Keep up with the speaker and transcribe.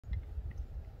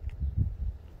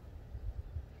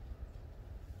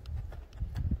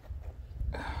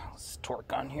Let's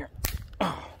torque on here.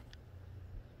 Oh.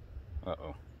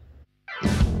 Uh-oh.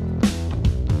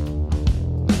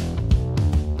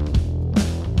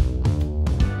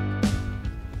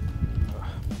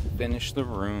 Finish the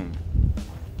room.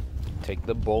 Take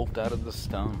the bolt out of the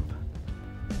stump.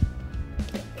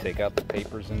 Take out the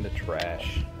papers in the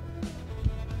trash.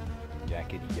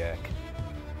 Yakety yak.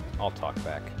 I'll talk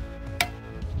back.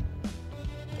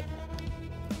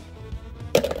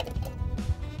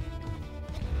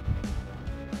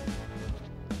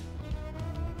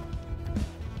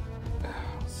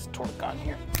 Let's torque on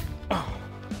here. Oh.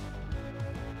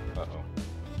 Uh-oh.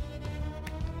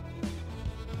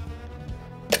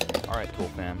 Alright, Tool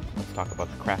Fam, let's talk about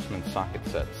the Craftsman socket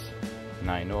sets.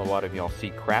 Now, I know a lot of y'all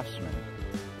see Craftsman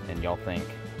and y'all think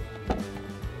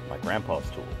my grandpa's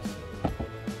tools.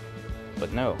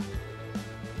 But no,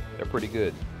 they're pretty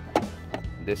good.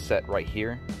 This set right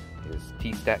here is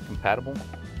T-Stack compatible.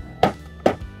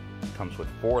 Comes with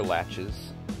 4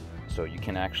 latches, so you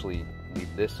can actually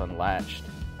leave this unlatched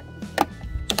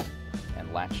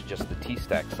and latch just the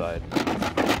T-Stack side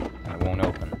and it won't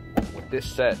open. With this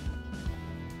set,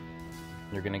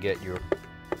 you're gonna get your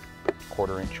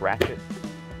 1/4-inch ratchet,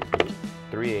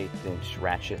 3/8-inch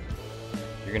ratchet.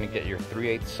 You're gonna get your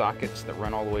 3/8 sockets that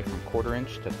run all the way from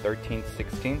 1/4-inch to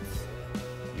 13/16,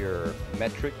 your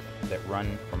metric that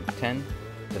run from 10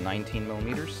 to 19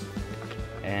 millimeters,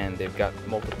 and they've got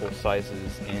multiple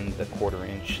sizes in the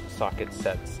 1/4-inch socket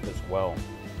sets as well.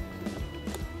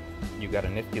 You got a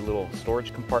nifty little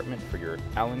storage compartment for your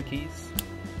Allen keys,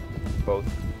 both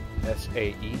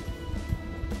SAE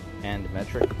and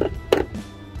metric.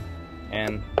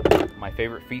 And my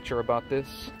favorite feature about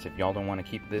this is if y'all don't want to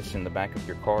keep this in the back of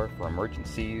your car for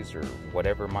emergencies or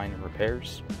whatever minor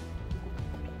repairs,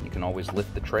 you can always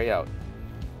lift the tray out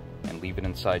and leave it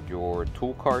inside your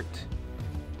tool cart,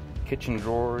 kitchen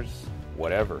drawers,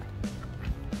 whatever.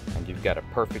 And you've got a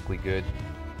perfectly good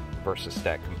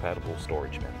Versastack compatible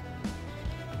storage bin.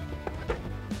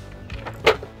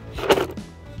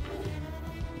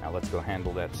 Now let's go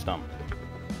handle that stump.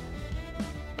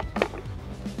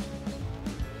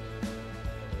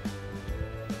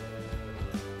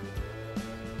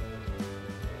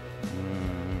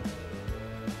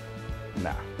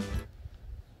 Nah.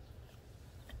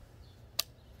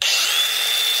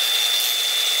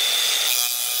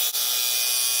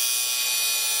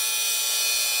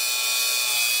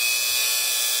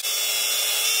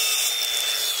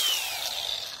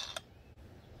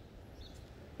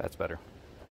 That's better.